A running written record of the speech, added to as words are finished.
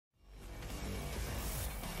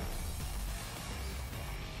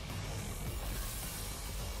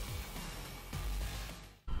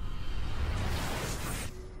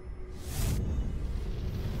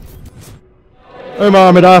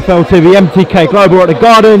AHMED, ANFIELD TV, MTK Global at the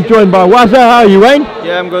Garden, joined by Wazza. How are you, Wayne?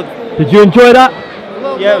 Yeah, I'm good. Did you enjoy that?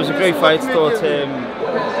 Yeah, it was a great fight. Thought it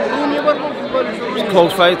was a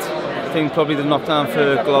close fight. I think probably the knockdown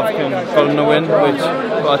for Golovkin got him the win,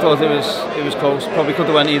 but I thought it was close. Probably could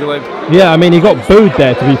have went either way. Yeah, I mean he got booed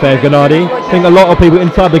there, to be fair, Gennady. I think a lot of people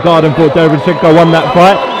inside the Garden thought Derevyanchenko won that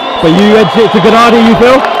fight, but you edged it to Gennady, you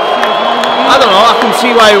feel? I don't know. I can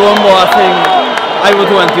see why he won, but I think I would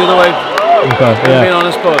have went the other way. Okay, yeah. Being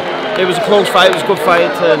honest, but it was a close fight. It was a good fight,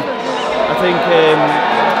 and I think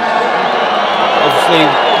obviously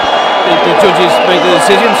the judges made the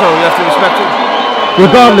decision, so you have to respect it.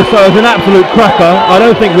 Regardless, though, it was an absolute cracker. I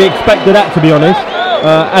don't think we expected that, to be honest.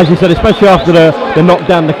 As you said, especially after the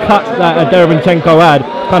knockdown, the cut that Derevyanchenko had,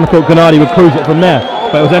 kind of thought Gennady would cruise it from there,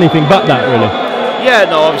 but it was anything but that, really. Yeah,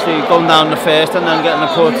 no, obviously going down the first and then getting a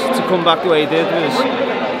cut to come back the way he did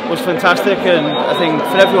was fantastic, and I think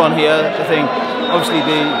for everyone here, I think obviously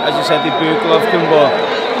as you said, they booed Golovkin, but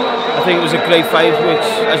I think it was a great fight, which,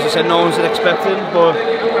 as you said, no one's expecting. But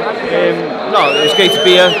no, it was great to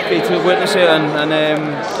be here, great to witness it, and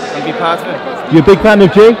be part of it. You a big fan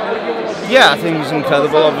of G? Yeah, I think he's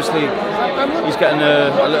incredible. Obviously, he's getting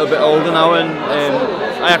a little bit older now, and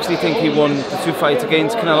I actually think he won the two fights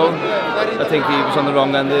against Canelo. I think he was on the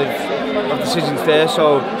wrong end of decisions there,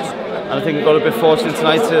 so. And I think we got a bit fortunate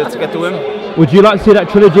tonight to get the win. Would you like to see that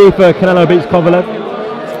trilogy for Canelo beats Kovalev?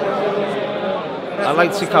 I'd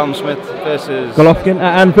like to see Callum Smith versus Golovkin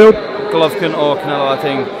at Anfield? Golovkin or Canelo. I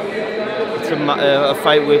think it's a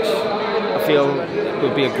fight which I feel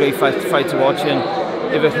would be a great fight to watch, and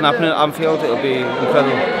if it can happen at Anfield, it'll be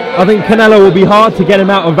incredible. I think Canelo will be hard to get him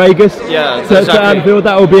out of Vegas to Anfield.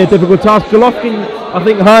 That will be a difficult task. Golovkin, I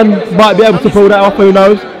think Hearn might be able to pull that off, who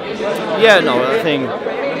knows? Yeah, no, I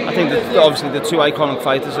think that obviously the two iconic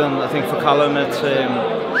fighters, and I think for Callum it's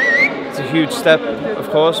a huge step, of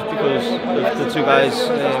course, because of the two guys,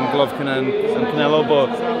 Golovkin and Canelo. But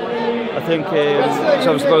I think he's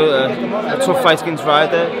obviously got a tough fight against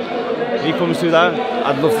Ryder. If he comes through that,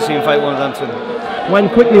 I'd love to see him fight one of them too. When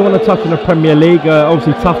quickly you want to touch on the Premier League,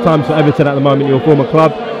 obviously tough times for Everton at the moment, your former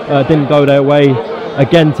club, didn't go their way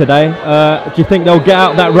again today. Do you think they'll get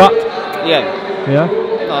out that rut? Yeah. Yeah?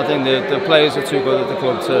 I think the players are too good at the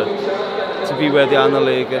club to be where they are in the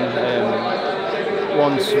league, and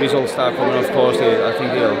once results start coming, of course, I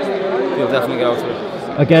think he'll definitely get out of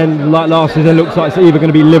it. Again, like last season, it looks like it's either going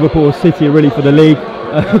to be Liverpool or City really for the league.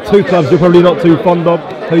 Two clubs you're probably not too fond of.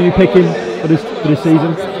 Who are you picking for this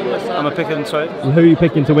season? I'm picking, sorry? Who are you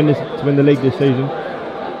picking to win the league this season?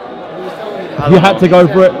 You had to go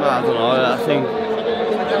for it? I don't know. I think,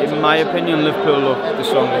 in my opinion, Liverpool look the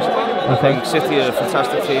strongest. I think City are a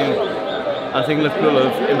fantastic team. I think Liverpool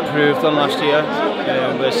have improved on last year,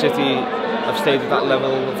 where City have stayed at that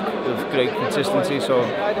level of great consistency. So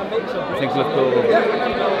I think Liverpool.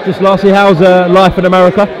 Just lastly, how's life in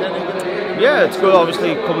America? Yeah, it's good.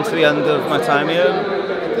 Obviously, coming to the end of my time here.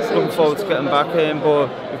 Looking forward to getting back in, but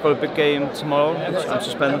we've got a big game tomorrow, which I'm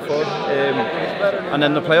suspended for, and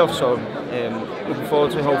then the playoffs. So looking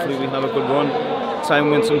forward to it. Hopefully we can have a good run, try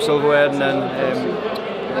and win some silverware, and then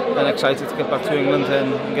excited to get back to England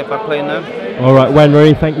and get back playing now. All right,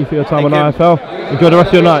 Wayne, thank you for your time on IFL. Enjoy the rest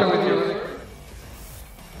of your night.